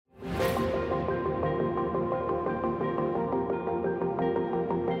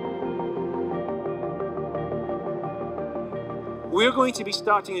we're going to be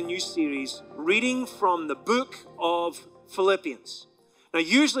starting a new series reading from the book of Philippians. Now,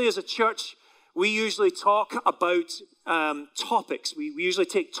 usually as a church, we usually talk about topics. We usually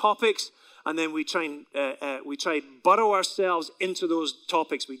take topics and then we try and burrow ourselves into those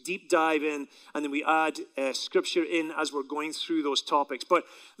topics. We deep dive in and then we add scripture in as we're going through those topics. But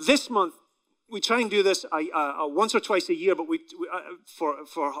this month, we try and do this once or twice a year, but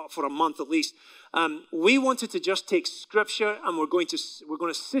for a month at least. We wanted to just take scripture and we're going to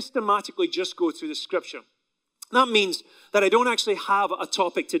systematically just go through the scripture. That means that I don't actually have a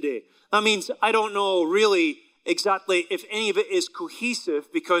topic today. That means I don't know really exactly if any of it is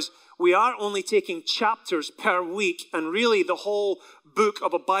cohesive, because we are only taking chapters per week, and really the whole book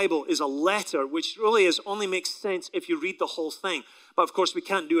of a Bible is a letter, which really only makes sense if you read the whole thing. But of course, we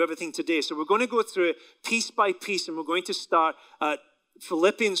can't do everything today. So we're going to go through it piece by piece, and we're going to start at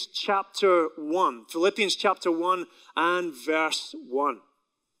Philippians chapter 1. Philippians chapter 1 and verse 1.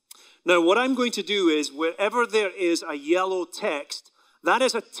 Now, what I'm going to do is, wherever there is a yellow text, that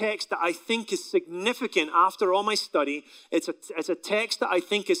is a text that I think is significant after all my study. It's a text that I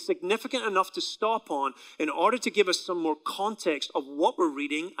think is significant enough to stop on in order to give us some more context of what we're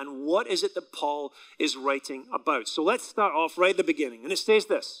reading and what is it that Paul is writing about. So let's start off right at the beginning. And it says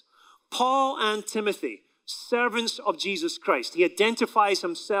this: Paul and Timothy, servants of Jesus Christ. He identifies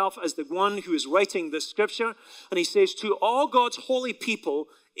himself as the one who is writing this scripture. And he says, to all God's holy people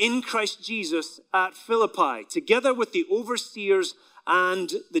in Christ Jesus at Philippi, together with the overseers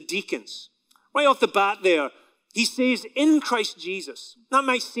and the deacons. Right off the bat there, he says, in Christ Jesus. That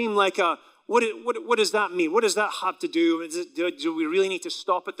might seem like what does that mean? What does that have to do? Do we really need to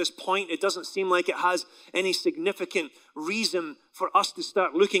stop at this point? It doesn't seem like it has any significant reason for us to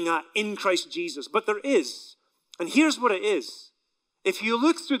start looking at in Christ Jesus. But there is. And here's what it is. If you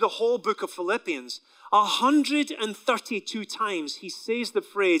look through the whole book of Philippians, 132 times he says the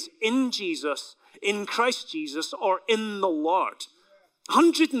phrase in Jesus, in Christ Jesus, or in the Lord.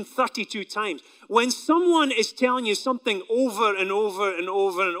 132 times. When someone is telling you something over and over and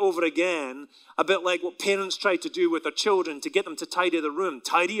over and over again, a bit like what parents try to do with their children to get them to tidy the room,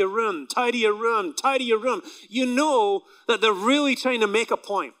 tidy your room, tidy your room, tidy your room, you know that they're really trying to make a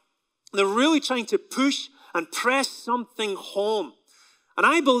point. They're really trying to push and press something home. And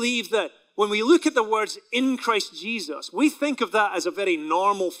I believe that when we look at the words in Christ Jesus, we think of that as a very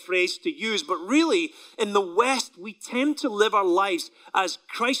normal phrase to use, but really in the West, we tend to live our lives as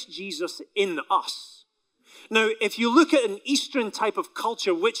Christ Jesus in us. Now, if you look at an Eastern type of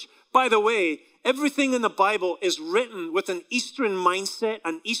culture, which, by the way, everything in the Bible is written with an Eastern mindset,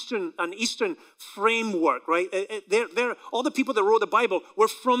 an Eastern framework, right? All the people that wrote the Bible were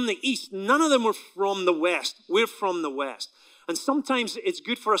from the East. None of them were from the West. We're from the West. And sometimes it's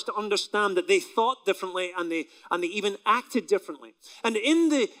good for us to understand that they thought differently and they even acted differently. And in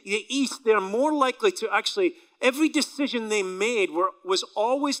the East, they're more likely to actually, every decision they made was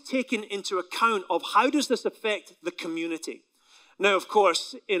always taken into account of how does this affect the community. Now, of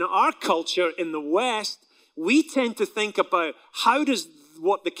course, in our culture in the West, we tend to think about how does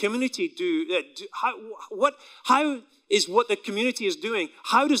what the community do, how is what the community is doing,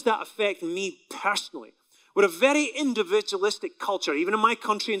 how does that affect me personally? We're a very individualistic culture, even in my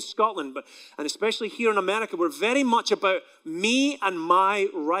country in Scotland, and especially here in America, we're very much about me and my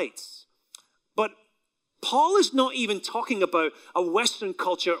rights. But Paul is not even talking about a Western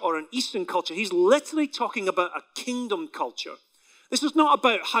culture or an Eastern culture. He's literally talking about a kingdom culture. This is not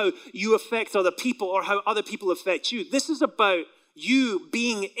about how you affect other people or how other people affect you. This is about you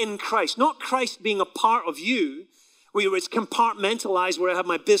being in Christ, not Christ being a part of you, where it's compartmentalized, where I have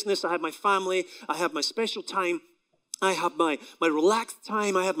my business, I have my family, I have my special time, I have my relaxed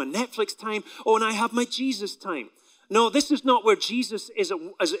time, I have my Netflix time, and I have my Jesus time. No, this is not where Jesus is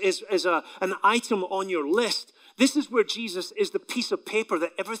an item on your list. This is where Jesus is the piece of paper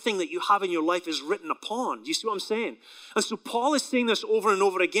that everything that you have in your life is written upon. Do you see what I'm saying? And so Paul is saying this over and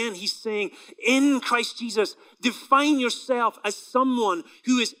over again. He's saying, in Christ Jesus, define yourself as someone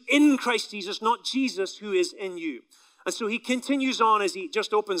who is in Christ Jesus, not Jesus who is in you. And so he continues on as he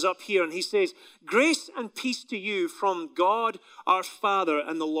just opens up here and he says, grace and peace to you from God our Father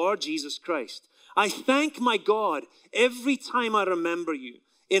and the Lord Jesus Christ. I thank my God every time I remember you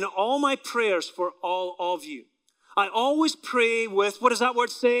in all my prayers for all of you. I always pray with, what does that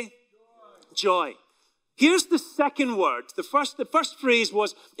word say? Joy. Here's the second word. The first phrase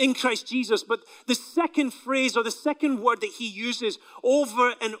was in Christ Jesus, but the second phrase or the second word that he uses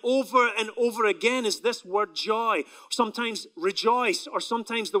over and over and over again is this word joy, sometimes rejoice, or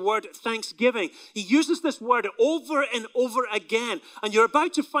sometimes the word thanksgiving. He uses this word over and over again, and you're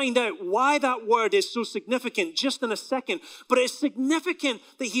about to find out why that word is so significant just in a second. But it's significant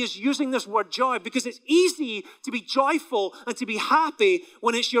that he is using this word joy because it's easy to be joyful and to be happy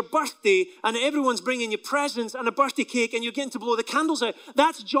when it's your birthday and everyone's bringing you presents and a birthday cake and you're getting to blow the candles out.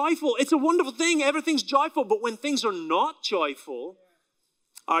 That's joyful. It's a wonderful thing. Everything's joyful. But when things are not joyful,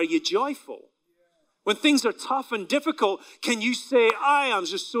 are you joyful? When things are tough and difficult, can you say, I am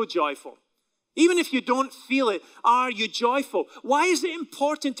just so joyful? Even if you don't feel it, are you joyful? Why is it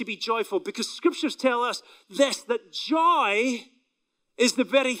important to be joyful? Because scriptures tell us this, that joy is the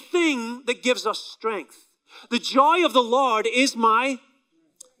very thing that gives us strength. The joy of the Lord is my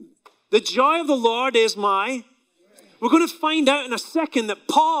We're going to find out in a second that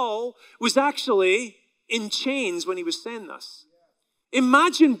Paul was actually in chains when he was saying this.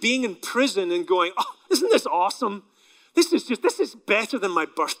 Imagine being in prison and going, oh, isn't this awesome? This is better than my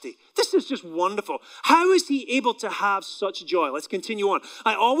birthday. This is just wonderful. How is he able to have such joy? Let's continue on.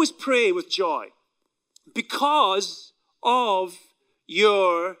 I always pray with joy because of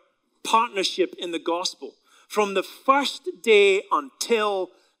your partnership in the gospel from the first day until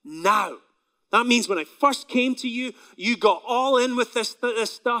now. That means when I first came to you, you got all in with this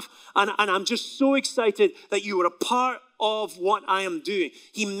stuff, and I'm just so excited that you were a part of what I am doing.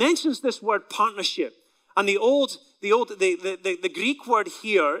 He mentions this word partnership, and the Greek word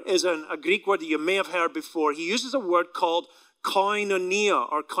here is a Greek word that you may have heard before. He uses a word called koinonia,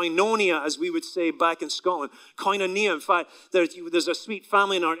 or koinonia, as we would say back in Scotland. Koinonia. In fact, there's a sweet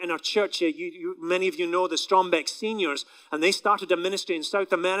family in our church. Many of you know the Strombeck Seniors, and they started a ministry in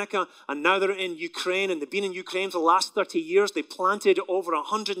South America, and now they're in Ukraine, and they've been in Ukraine for the last 30 years. They planted over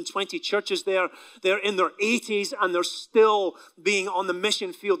 120 churches there. They're in their 80s, and they're still being on the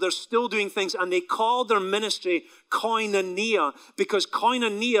mission field. They're still doing things, and they call their ministry koinonia, because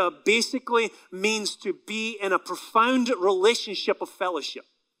koinonia basically means to be in a profound relationship of fellowship.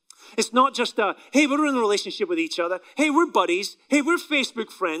 It's not just hey, we're in a relationship with each other. Hey, we're buddies. Hey, we're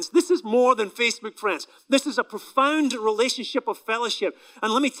Facebook friends. This is more than Facebook friends. This is a profound relationship of fellowship.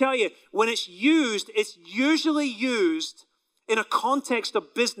 And let me tell you, when it's used, it's usually used in a context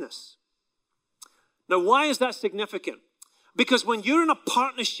of business. Now, why is that significant? Because when you're in a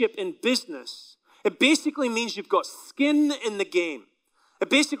partnership in business, it basically means you've got skin in the game. It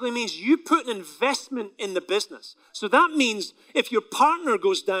basically means you put an investment in the business. So that means if your partner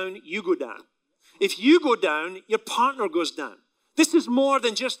goes down, you go down. If you go down, your partner goes down. This is more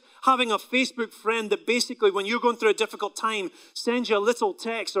than just having a Facebook friend that basically, when you're going through a difficult time, sends you a little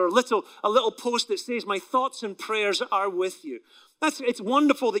text or a little post that says, my thoughts and prayers are with you. It's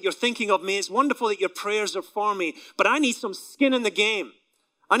wonderful that you're thinking of me. It's wonderful that your prayers are for me. But I need some skin in the game.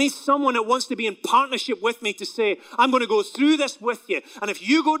 I need someone that wants to be in partnership with me to say, I'm going to go through this with you. And if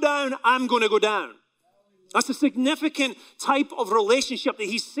you go down, I'm going to go down. That's a significant type of relationship that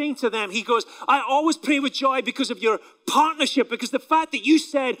he's saying to them. He goes, I always pray with joy because of your partnership, because the fact that you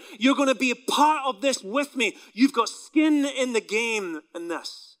said you're going to be a part of this with me, you've got skin in the game in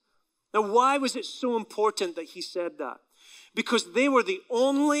this. Now, why was it so important that he said that? Because they were the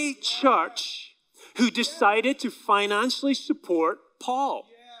only church who decided to financially support Paul.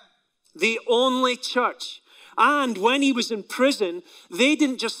 The only church. And when he was in prison, they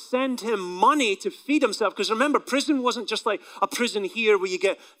didn't just send him money to feed himself. Because remember, prison wasn't just like a prison here where you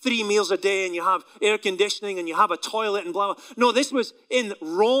get 3 meals a day and you have air conditioning and you have a toilet and blah, blah. No, this was in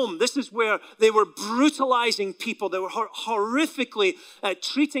Rome. This is where they were brutalizing people. They were horrifically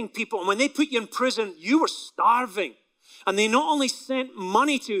treating people. And when they put you in prison, you were starving. And they not only sent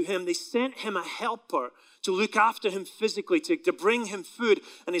money to him, they sent him a helper to look after him physically, to bring him food.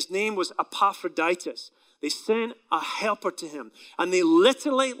 And his name was Epaphroditus. They sent a helper to him. And they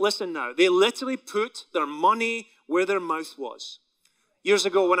literally, listen now, they literally put their money where their mouth was. Years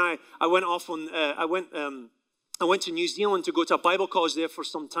ago when I went off on, I went to New Zealand to go to a Bible college there for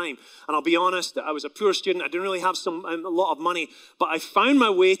some time. And I'll be honest, I was a poor student. I didn't really have a lot of money, but I found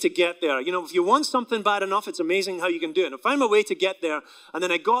my way to get there. You know, if you want something bad enough, it's amazing how you can do it. And I found my way to get there. And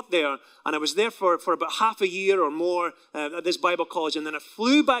then I got there and I was there for about half a year or more at this Bible college. And then I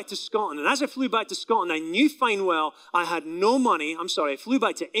flew back to Scotland. And as I flew back to Scotland, I knew fine well I had no money. I flew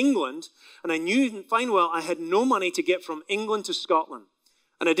back to England and I knew fine well I had no money to get from England to Scotland.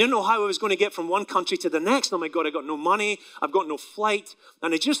 And I didn't know how I was going to get from one country to the next. Oh my God, I got no money. I've got no flight.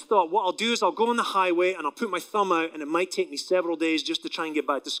 And I just thought, what I'll do is I'll go on the highway and I'll put my thumb out, and it might take me several days just to try and get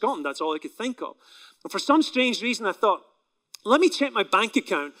back to Scotland. That's all I could think of. And for some strange reason, I thought, let me check my bank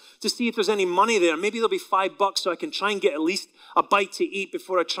account to see if there's any money there. Maybe there'll be $5 so I can try and get at least a bite to eat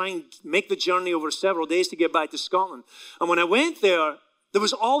before I try and make the journey over several days to get back to Scotland. And when I went there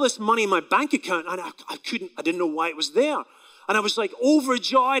was all this money in my bank account, and I didn't know why it was there. And I was like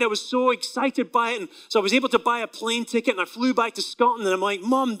overjoyed. I was so excited by it. And so I was able to buy a plane ticket, and I flew back to Scotland. And I'm like,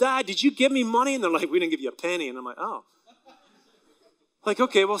 Mom, Dad, did you give me money? And they're like, we didn't give you a penny. And I'm like, oh. Like,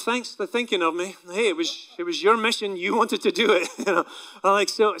 okay, well, thanks for thinking of me. Hey, it was your mission. You wanted to do it.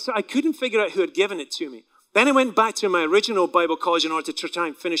 So I couldn't figure out who had given it to me. Then I went back to my original Bible college in order to try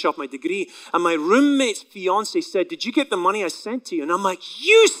and finish off my degree. And my roommate's fiance said, did you get the money I sent to you? And I'm like,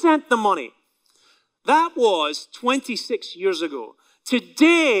 you sent the money. That was 26 years ago.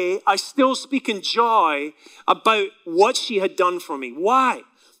 Today, I still speak in joy about what she had done for me. Why?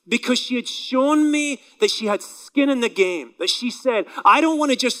 Because she had shown me that she had skin in the game. That she said, I don't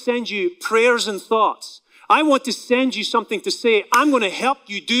want to just send you prayers and thoughts. I want to send you something to say, I'm going to help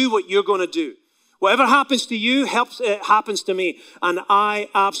you do what you're going to do. Whatever happens to you, happens to me. And I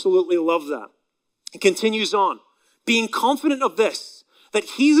absolutely love that. It continues on. Being confident of this, that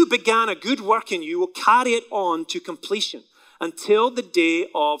he who began a good work in you will carry it on to completion until the day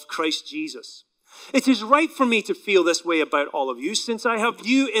of Christ Jesus. It is right for me to feel this way about all of you, since I have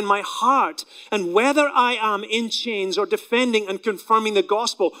you in my heart, and whether I am in chains or defending and confirming the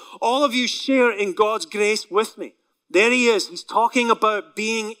gospel, all of you share in God's grace with me. There he is. He's talking about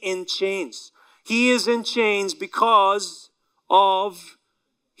being in chains. He is in chains because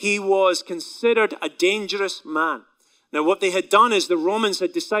he was considered a dangerous man. Now, what they had done is the Romans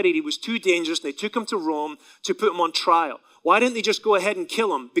had decided he was too dangerous. They took him to Rome to put him on trial. Why didn't they just go ahead and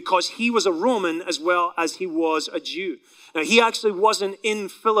kill him? Because he was a Roman as well as he was a Jew. Now, he actually wasn't in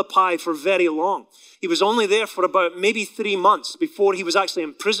Philippi for very long. He was only there for about maybe 3 months before he was actually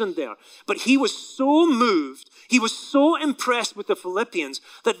imprisoned there. But he was so moved, he was so impressed with the Philippians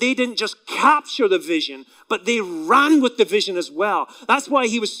that they didn't just capture the vision, but they ran with the vision as well. That's why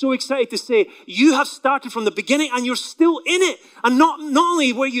he was so excited to say, you have started from the beginning and you're still in it. And not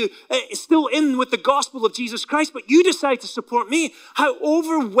only were you still in with the gospel of Jesus Christ, but you decided to support me. How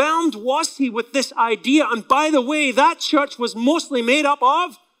overwhelmed was he with this idea? And by the way, that church was mostly made up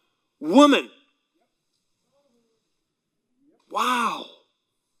of women. Wow.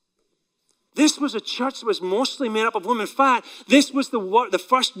 This was a church that was mostly made up of women. In fact, this was the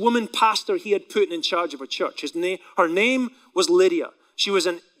first woman pastor he had put in charge of a church. Her name was Lydia. She was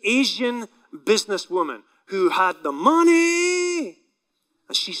an Asian businesswoman who had the money.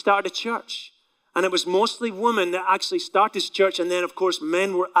 And she started a church. And it was mostly women that actually started this church. And then, of course,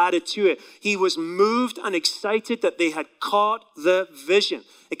 men were added to it. He was moved and excited that they had caught the vision.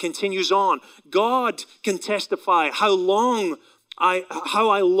 It continues on. God can testify how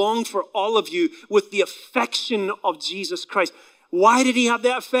I long for all of you with the affection of Jesus Christ. Why did he have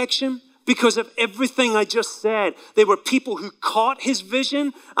that affection? Because of everything I just said. They were people who caught his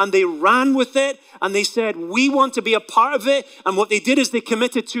vision and they ran with it and they said, we want to be a part of it. And what they did is they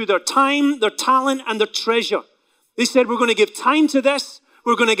committed to their time, their talent, and their treasure. They said, we're going to give time to this.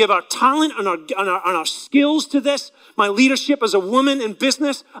 We're going to give our talent and our skills to this. My leadership as a woman in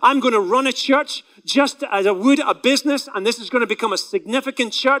business, I'm going to run a church just as I would a business, and this is going to become a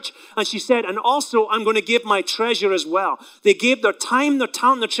significant church. And she said, and also I'm going to give my treasure as well. They gave their time, their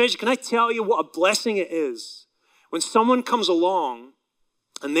talent, their treasure. Can I tell you what a blessing it is when someone comes along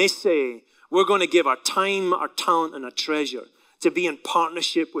and they say, we're going to give our time, our talent, and our treasure to be in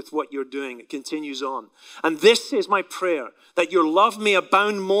partnership with what you're doing. It continues on. And this is my prayer, that your love may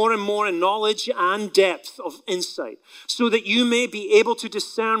abound more and more in knowledge and depth of insight, so that you may be able to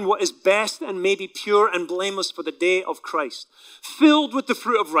discern what is best and may be pure and blameless for the day of Christ, filled with the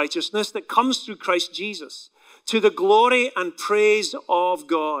fruit of righteousness that comes through Christ Jesus, to the glory and praise of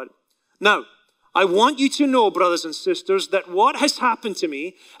God. Now, I want you to know, brothers and sisters, that what has happened to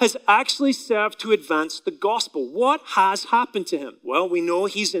me has actually served to advance the gospel. What has happened to him? Well, we know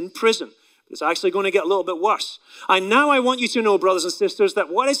he's in prison. It's actually going to get a little bit worse. And now I want you to know, brothers and sisters, that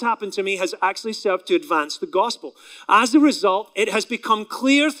what has happened to me has actually served to advance the gospel. As a result, it has become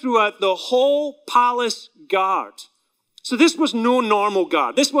clear throughout the whole palace guard. So this was no normal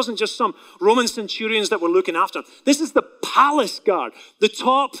guard. This wasn't just some Roman centurions that were looking after him. This is the palace guard, the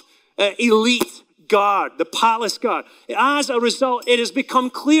top elite guard, the palace guard. As a result, it has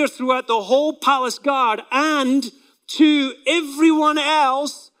become clear throughout the whole palace guard and to everyone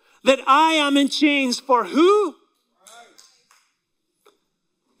else that I am in chains for who?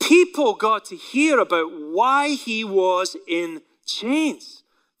 People got to hear about why he was in chains.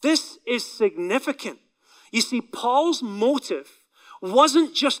 This is significant. You see, Paul's motive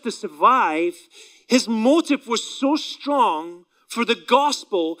wasn't just to survive. His motive was so strong for the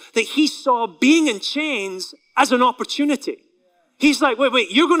gospel that he saw being in chains as an opportunity. He's like,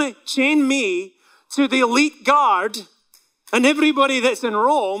 wait, you're going to chain me to the elite guard, and everybody that's in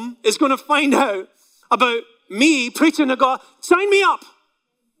Rome is going to find out about me preaching the gospel. Sign me up.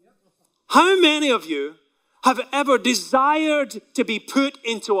 How many of you have ever desired to be put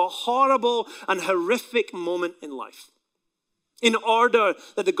into a horrible and horrific moment in life in order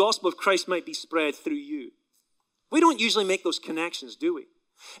that the gospel of Christ might be spread through you? We don't usually make those connections, do we?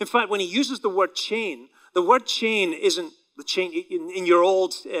 In fact, when he uses the word chain isn't the chain. In your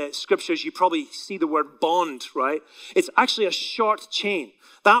old scriptures, you probably see the word bond, right? It's actually a short chain.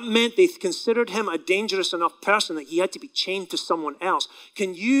 That meant they considered him a dangerous enough person that he had to be chained to someone else.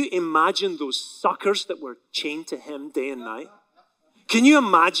 Can you imagine those suckers that were chained to him day and night? Can you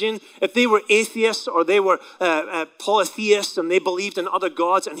imagine if they were atheists or they were polytheists and they believed in other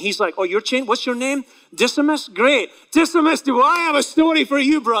gods, and he's like, oh, you're chained? What's your name? Decimus? Great. Decimus, do I have a story for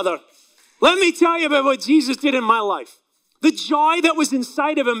you, brother? Let me tell you about what Jesus did in my life. The joy that was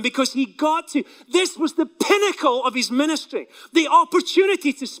inside of him because he got to, this was the pinnacle of his ministry. The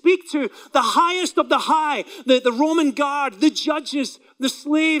opportunity to speak to the highest of the high, the Roman guard, the judges, the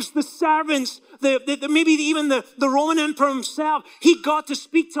slaves, the servants, maybe even the Roman emperor himself. He got to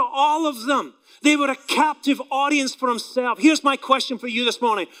speak to all of them. They were a captive audience for himself. Here's my question for you this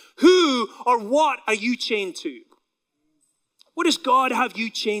morning. Who or what are you chained to? What does God have you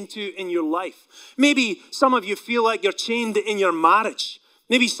chained to in your life? Maybe some of you feel like you're chained in your marriage.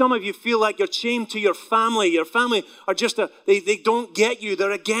 Maybe some of you feel like you're chained to your family. Your family are just, they don't get you.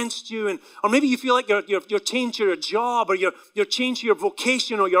 They're against you. Or maybe you feel like you're chained to your job, or you're chained to your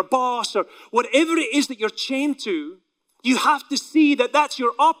vocation or your boss, or whatever it is that you're chained to. You have to see that that's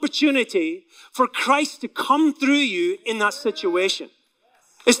your opportunity for Christ to come through you in that situation.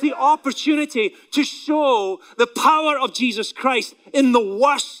 It's the opportunity to show the power of Jesus Christ in the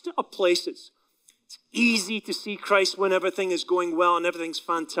worst of places. It's easy to see Christ when everything is going well and everything's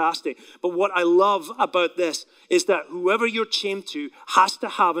fantastic. But what I love about this is that whoever you're chained to has to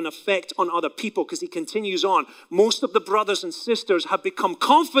have an effect on other people, because he continues on. Most of the brothers and sisters have become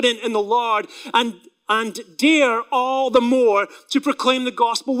confident in the Lord and dare all the more to proclaim the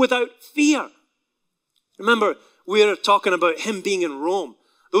gospel without fear. Remember, we're talking about him being in Rome.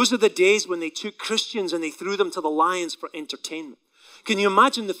 Those are the days when they took Christians and they threw them to the lions for entertainment. Can you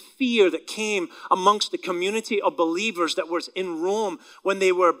imagine the fear that came amongst the community of believers that was in Rome when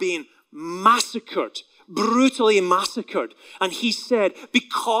they were being massacred, brutally massacred? And he said,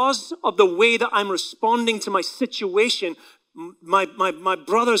 because of the way that I'm responding to my situation, my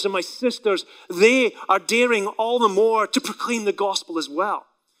brothers and my sisters, they are daring all the more to proclaim the gospel as well.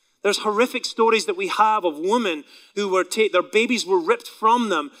 There's horrific stories that we have of women who were their babies were ripped from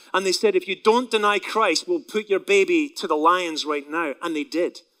them, and they said, if you don't deny Christ, we'll put your baby to the lions right now. And they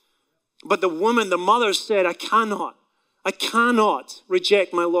did. But the mother said, I cannot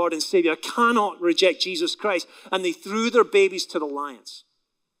reject my Lord and Savior. I cannot reject Jesus Christ. And they threw their babies to the lions.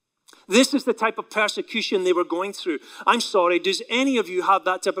 This is the type of persecution they were going through. I'm sorry, does any of you have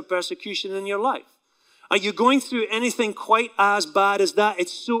that type of persecution in your life? Are you going through anything quite as bad as that?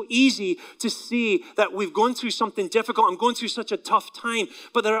 It's so easy to see that we've gone through something difficult. I'm going through such a tough time.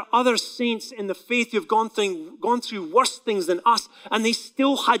 But there are other saints in the faith who've gone through worse things than us, and they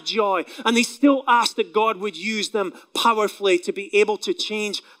still had joy, and they still asked that God would use them powerfully to be able to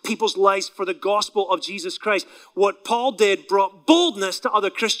change people's lives for the gospel of Jesus Christ. What Paul did brought boldness to other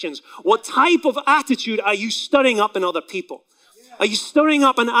Christians. What type of attitude are you stirring up in other people? Are you stirring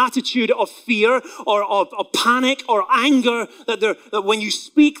up an attitude of fear or of panic or anger that when you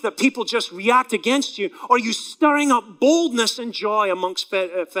speak that people just react against you? Or are you stirring up boldness and joy amongst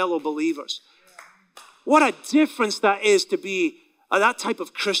fellow believers? What a difference that is to be that type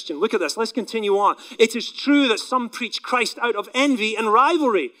of Christian. Look at this. Let's continue on. It is true that some preach Christ out of envy and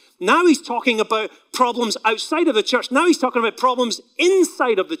rivalry. Now he's talking about problems outside of the church. Now he's talking about problems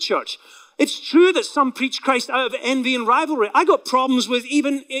inside of the church. It's true that some preach Christ out of envy and rivalry. I got problems with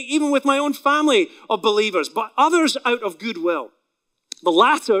even with my own family of believers, but others out of goodwill. The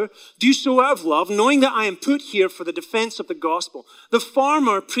latter do so out of love, knowing that I am put here for the defense of the gospel. The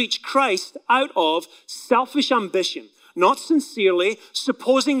former preach Christ out of selfish ambition, not sincerely,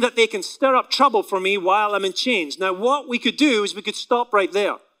 supposing that they can stir up trouble for me while I'm in chains. Now, what we could do is we could stop right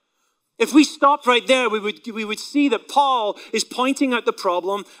there. If we stopped right there, we would see that Paul is pointing out the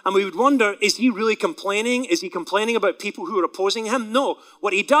problem, and we would wonder, is he really complaining? Is he complaining about people who are opposing him? No.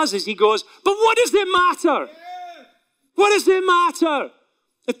 What he does is he goes, but what does it matter? What does it matter?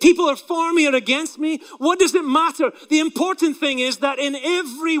 If people are for me or against me, what does it matter? The important thing is that in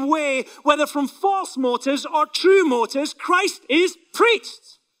every way, whether from false motives or true motives, Christ is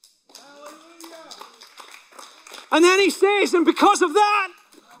preached. And then he says, and because of that,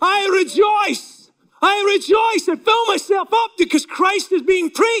 I rejoice and fill myself up because Christ is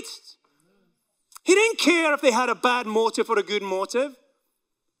being preached. He didn't care if they had a bad motive or a good motive.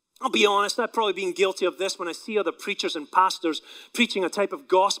 I'll be honest, I've probably been guilty of this when I see other preachers and pastors preaching a type of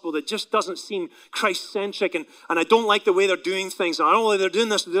gospel that just doesn't seem Christ-centric, and I don't like the way they're doing things. I don't like they're doing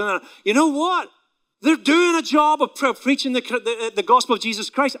this, they're doing that. You know what? They're doing a job of preaching the gospel of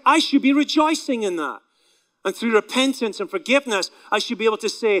Jesus Christ. I should be rejoicing in that. And through repentance and forgiveness, I should be able to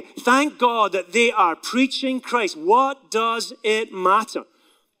say, thank God that they are preaching Christ. What does it matter?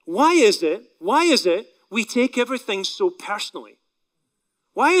 Why is it we take everything so personally?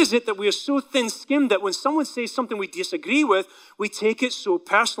 Why is it that we are so thin-skinned that when someone says something we disagree with, we take it so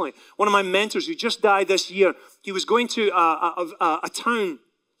personally? One of my mentors who just died this year, he was going to a town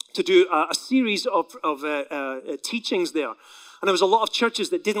to do a series of teachings there. And there was a lot of churches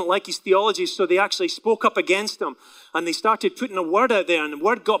that didn't like his theology, so they actually spoke up against him. And they started putting a word out there, and the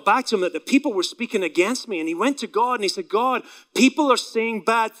word got back to him that the people were speaking against me. And he went to God and he said, God, people are saying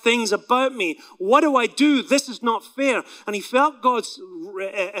bad things about me. What do I do? This is not fair. And he felt God's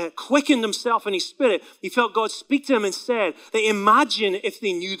quickened himself in his spirit. He felt God speak to him and said, that imagine if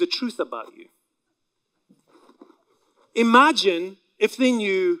they knew the truth about you. Imagine if they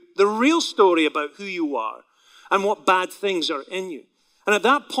knew the real story about who you are and what bad things are in you. And at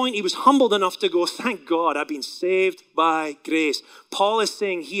that point, he was humbled enough to go, thank God, I've been saved by grace. Paul is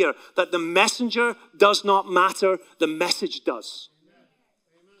saying here that the messenger does not matter, the message does.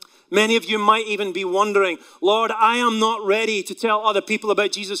 Many of you might even be wondering, Lord, I am not ready to tell other people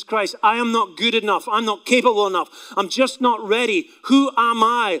about Jesus Christ. I am not good enough. I'm not capable enough. I'm just not ready. Who am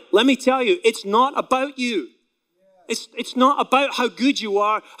I? Let me tell you, it's not about you. It's not about how good you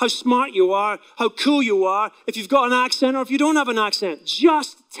are, how smart you are, how cool you are, if you've got an accent or if you don't have an accent.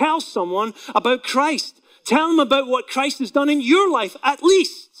 Just tell someone about Christ. Tell them about what Christ has done in your life, at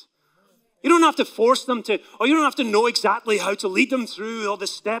least. You don't have to force them to, or you don't have to know exactly how to lead them through all the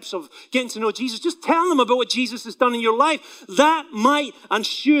steps of getting to know Jesus. Just tell them about what Jesus has done in your life. That might and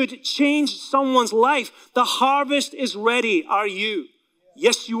should change someone's life. The harvest is ready. Are you?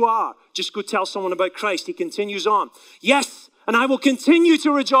 Yes, you are. Just go tell someone about Christ. He continues on. Yes, and I will continue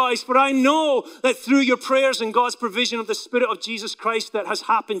to rejoice, for I know that through your prayers and God's provision of the Spirit of Jesus Christ that has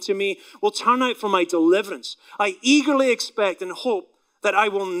happened to me will turn out for my deliverance. I eagerly expect and hope that I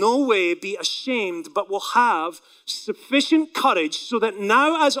will no way be ashamed, but will have sufficient courage so that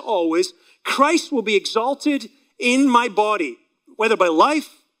now, as always, Christ will be exalted in my body, whether by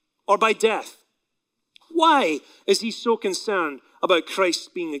life or by death. Why is he so concerned about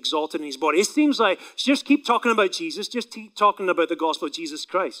Christ being exalted in his body? It seems like just keep talking about Jesus, just keep talking about the gospel of Jesus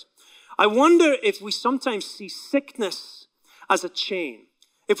Christ. I wonder if we sometimes see sickness as a chain,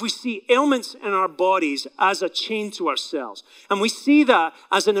 if we see ailments in our bodies as a chain to ourselves, and we see that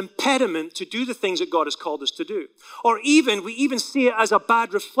as an impediment to do the things that God has called us to do. Or we even see it as a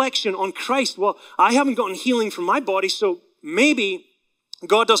bad reflection on Christ. Well, I haven't gotten healing from my body, so maybe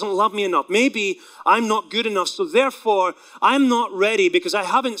God doesn't love me enough. Maybe I'm not good enough, so therefore I'm not ready because I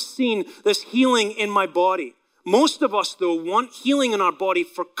haven't seen this healing in my body. Most of us, though, want healing in our body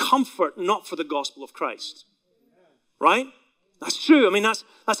for comfort, not for the gospel of Christ. Right? That's true. I mean, that's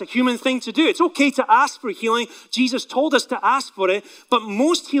a human thing to do. It's okay to ask for healing. Jesus told us to ask for it, but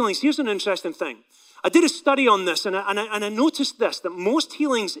most healings, here's an interesting thing. I did a study on this, and I noticed this, that most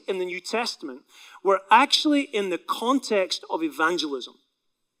healings in the New Testament were actually in the context of evangelism.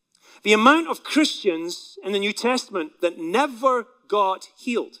 The amount of Christians in the New Testament that never got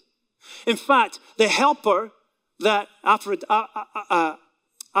healed. In fact, the helper that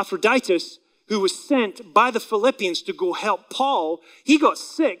Epaphroditus, who was sent by the Philippians to go help Paul, he got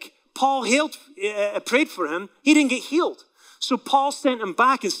sick. Paul prayed for him. He didn't get healed. So Paul sent him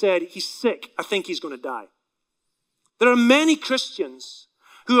back and said, he's sick. I think he's going to die. There are many Christians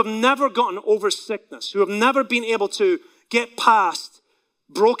who have never gotten over sickness, who have never been able to get past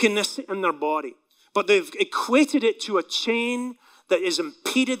brokenness in their body, but they've equated it to a chain that has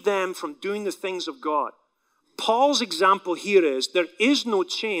impeded them from doing the things of God. Paul's example here is there is no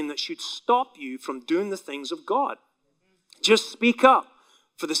chain that should stop you from doing the things of God. Just speak up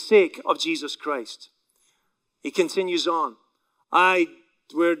for the sake of Jesus Christ. He continues on. I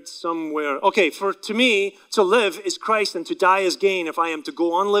word somewhere. Okay, for to me, to live is Christ and to die is gain. If I am to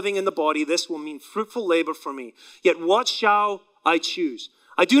go on living in the body, this will mean fruitful labor for me. Yet what shall I choose?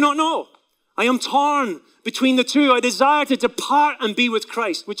 I do not know. I am torn between the two. I desire to depart and be with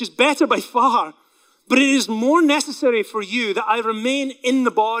Christ, which is better by far. But it is more necessary for you that I remain in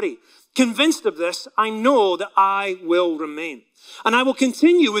the body. Convinced of this, I know that I will remain. And I will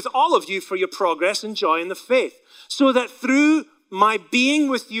continue with all of you for your progress and joy in the faith, so that through my being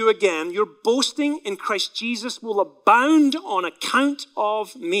with you again, your boasting in Christ Jesus will abound on account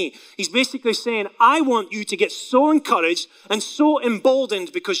of me. He's basically saying, I want you to get so encouraged and so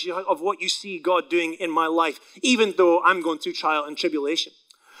emboldened because of what you see God doing in my life, even though I'm going through trial and tribulation.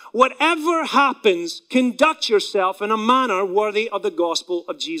 Whatever happens, conduct yourself in a manner worthy of the gospel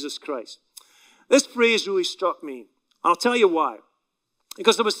of Jesus Christ. This phrase really struck me. I'll tell you why.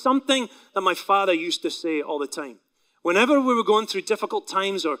 Because there was something that my father used to say all the time. Whenever we were going through difficult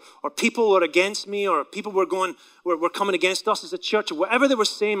times or people were against me or people were coming against us as a church or whatever they were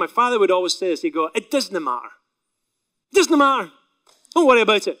saying, my father would always say this. He'd go, it doesn't matter. It doesn't matter. Don't worry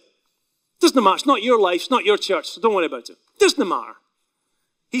about it. It doesn't matter. It's not your life. It's not your church. So don't worry about it. It doesn't matter.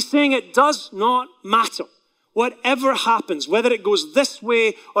 He's saying it does not matter. Whatever happens, whether it goes this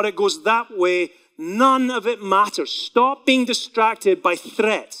way or it goes that way, none of it matters. Stop being distracted by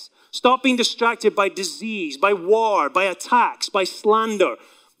threats. Stop being distracted by disease, by war, by attacks, by slander,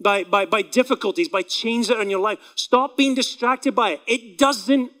 by difficulties, by changes that are in your life. Stop being distracted by it. It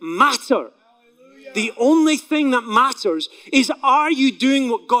doesn't matter. Hallelujah. The only thing that matters is, are you doing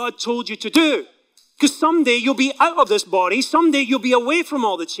what God told you to do? Because someday you'll be out of this body. Someday you'll be away from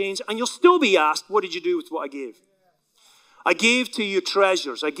all the change and you'll still be asked, what did you do with what I gave? I gave to you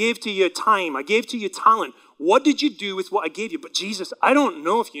treasures. I gave to you time. I gave to you talent. What did you do with what I gave you? But Jesus, I don't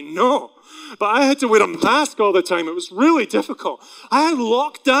know if you know, but I had to wear a mask all the time. It was really difficult. I had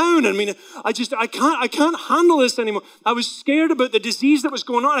locked down. I mean, I can't handle this anymore. I was scared about the disease that was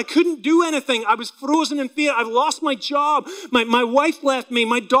going on. I couldn't do anything. I was frozen in fear. I've lost my job. My wife left me.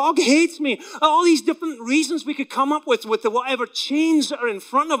 My dog hates me. All these different reasons we could come up with the whatever chains that are in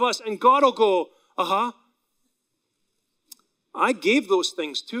front of us. And God will go, I gave those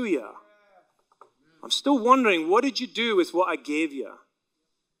things to you. I'm still wondering, what did you do with what I gave you?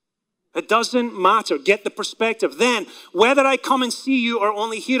 It doesn't matter. Get the perspective. Then, whether I come and see you or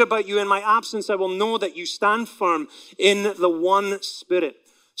only hear about you in my absence, I will know that you stand firm in the one Spirit,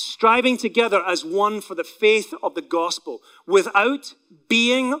 striving together as one for the faith of the gospel, without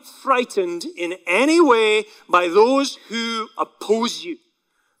being frightened in any way by those who oppose you.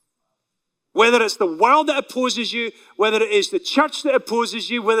 Whether it's the world that opposes you, whether it is the church that opposes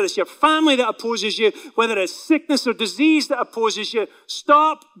you, whether it's your family that opposes you, whether it's sickness or disease that opposes you,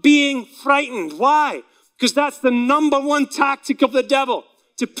 stop being frightened. Why? Because that's the number one tactic of the devil,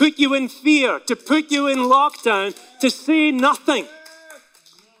 to put you in fear, to put you in lockdown, to say nothing.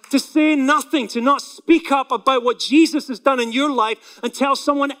 To say nothing, to not speak up about what Jesus has done in your life and tell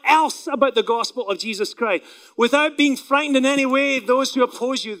someone else about the gospel of Jesus Christ. Without being frightened in any way, those who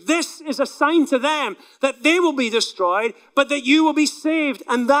oppose you, this is a sign to them that they will be destroyed, but that you will be saved,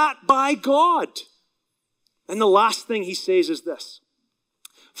 and that by God. And the last thing he says is this: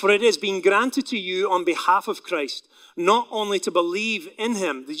 for it is being granted to you on behalf of Christ, not only to believe in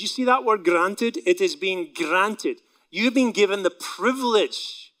him. Did you see that word granted? It is being granted. You've been given the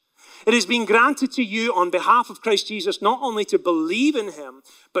privilege. It has been granted to you on behalf of Christ Jesus, not only to believe in him,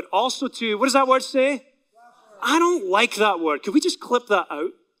 but also to, what does that word say? I don't like that word. Could we just clip that out?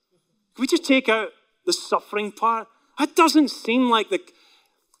 Could we just take out the suffering part? That doesn't seem like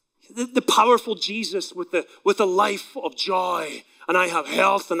the powerful Jesus with the life of joy. And I have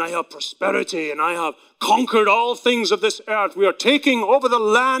health and I have prosperity and I have conquered all things of this earth. We are taking over the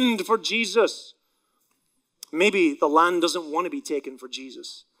land for Jesus. Maybe the land doesn't want to be taken for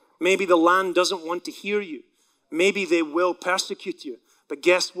Jesus. Maybe the land doesn't want to hear you. Maybe they will persecute you. But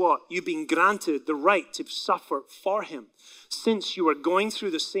guess what? You've been granted the right to suffer for him, since you are going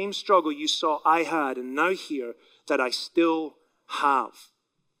through the same struggle you saw I had and now hear that I still have.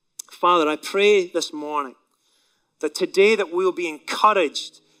 Father, I pray this morning that today that we will be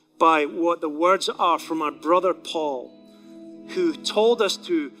encouraged by what the words are from our brother Paul, who told us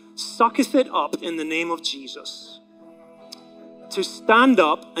to sucketh it up in the name of Jesus. To stand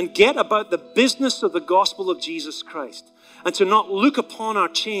up and get about the business of the gospel of Jesus Christ, and to not look upon our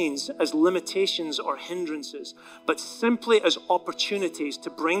chains as limitations or hindrances, but simply as opportunities to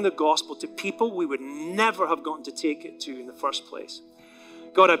bring the gospel to people we would never have gotten to take it to in the first place.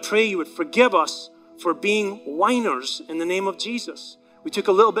 God, I pray you would forgive us for being whiners in the name of Jesus. We took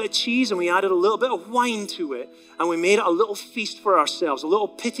a little bit of cheese and we added a little bit of wine to it, and we made it a little feast for ourselves, a little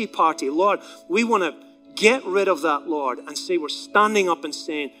pity party. Lord, we want to get rid of that, Lord, and say we're standing up and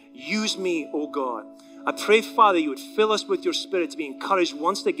saying, use me, oh God. I pray, Father, you would fill us with your Spirit to be encouraged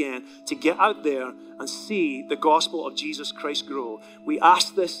once again to get out there and see the gospel of Jesus Christ grow. We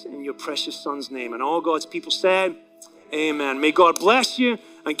ask this in your precious Son's name. And all God's people said, amen. May God bless you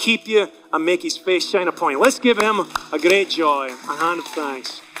and keep you and make his face shine upon you. Let's give him a great joy, a hand of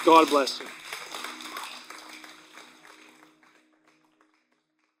thanks. God bless you.